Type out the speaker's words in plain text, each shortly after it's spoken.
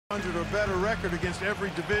100 or better record against every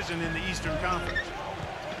division in the Eastern Conference.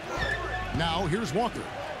 Now here's Walker,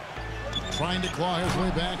 trying to claw his way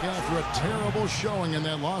back after a terrible showing in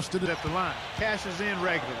that loss to At the line, cashes in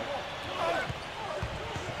regularly.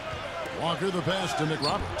 Walker, the pass to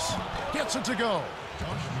McRoberts, gets it to go.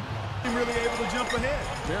 Really able to jump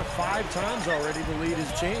ahead. There 5 times already the lead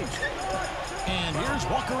has changed. And here's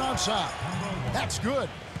Walker outside. That's good.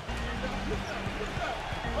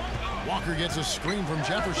 Walker gets a screen from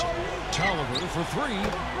Jefferson. Tolliver for 3.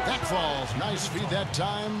 That falls. Nice feed that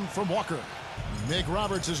time from Walker.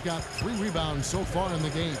 McRoberts has got 3 rebounds so far in the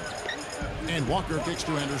game. And Walker kicks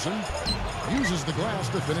to Anderson. Uses the glass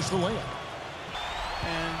to finish the layup.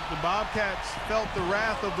 And the Bobcats felt the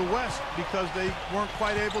wrath of the West because they weren't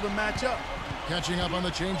quite able to match up. Catching up on the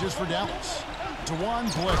changes for Dallas.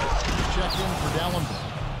 Tawan Blake checked in for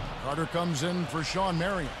Dallenberg. Carter comes in for Sean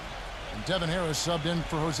Marion. And Devin Harris subbed in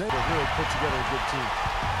for Jose. They really put together a good team.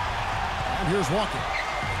 And here's Walker.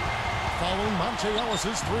 Following Monte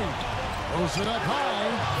Ellis's 3. Throws it up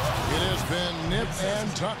high. It has been nipped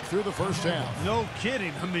and tucked through the first half. No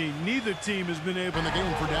kidding. I mean, neither team has been able In the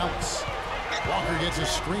game for Dallas. Walker gets a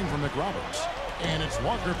screen from McRoberts. And it's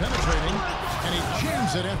Walker penetrating. And he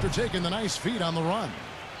jams it after taking the nice feed on the run.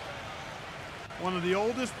 One of the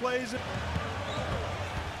oldest plays.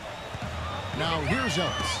 Now here's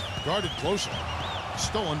Ellis. Guarded closely.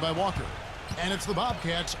 Stolen by Walker. And it's the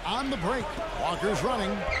Bobcats on the break. Walker's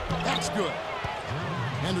running. That's good.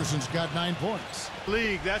 Henderson's got 9 points.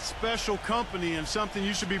 League, that's special company and something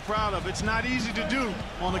you should be proud of. It's not easy to do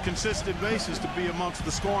on a consistent basis to be amongst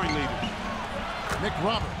the scoring leaders.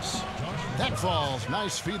 McRoberts. That falls.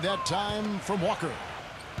 Nice feed that time from Walker.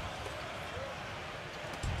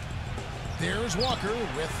 There's Walker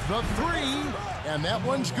with the 3. And that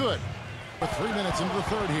one's good. With 3 minutes into the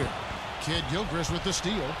third here. Kid Gilchrist with the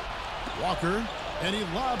steal. Walker, and he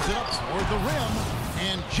lobs it up toward the rim.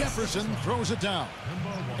 And Jefferson throws it down.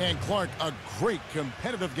 And Clark, a great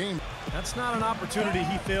competitive game. That's not an opportunity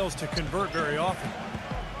he fails to convert very often.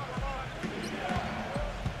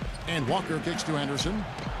 And Walker kicks to Anderson.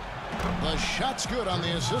 The shot's good on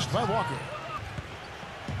the assist by Walker.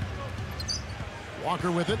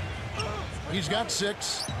 Walker with it. He's got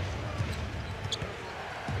 6.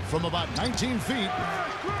 From about 19 feet.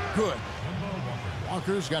 Good.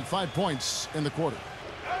 Walker's got 5 points in the quarter.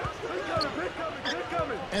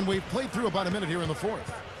 And we've played through about a minute here in the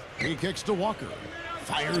fourth. He kicks to Walker.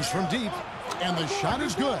 Fires from deep. And the shot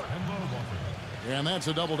is good. And that's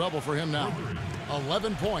a double-double for him now.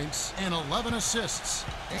 11 points and 11 assists.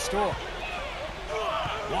 Store.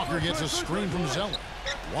 Walker gets a screen from Zeller.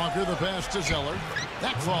 Walker the pass to Zeller.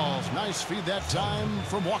 That falls. Nice feed that time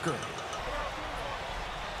from Walker.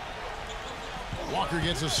 Walker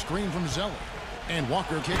gets a screen from Zeller. And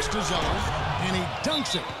Walker kicks to Zeller. And he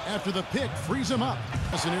dunks it after the pick frees him up.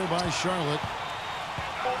 That's a nearby Charlotte.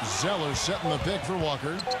 Zeller setting the pick for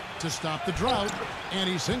Walker to stop the drought. And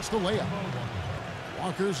he sinks the layup.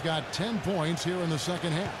 Walker's got 10 points here in the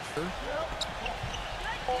second half.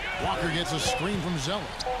 Walker gets a screen from Zeller.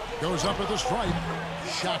 Goes up at the stripe.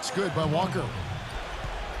 Shot's good by Walker.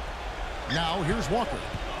 Now here's Walker.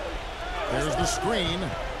 There's the screen.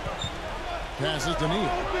 Passes to Neal.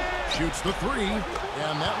 Shoots the 3.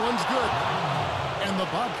 And that one's good. And the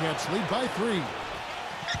Bobcats lead by 3.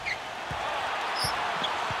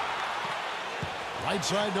 Right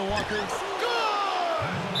side to Walker. Good!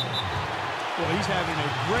 Well, he's having a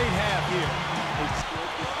great half here.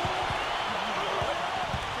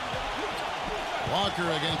 Walker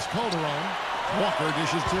against Calderon. Walker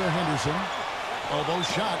dishes to Henderson. Elbow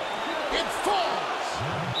shot. It falls!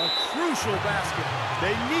 A crucial basket.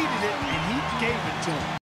 They needed it, and he gave it to him.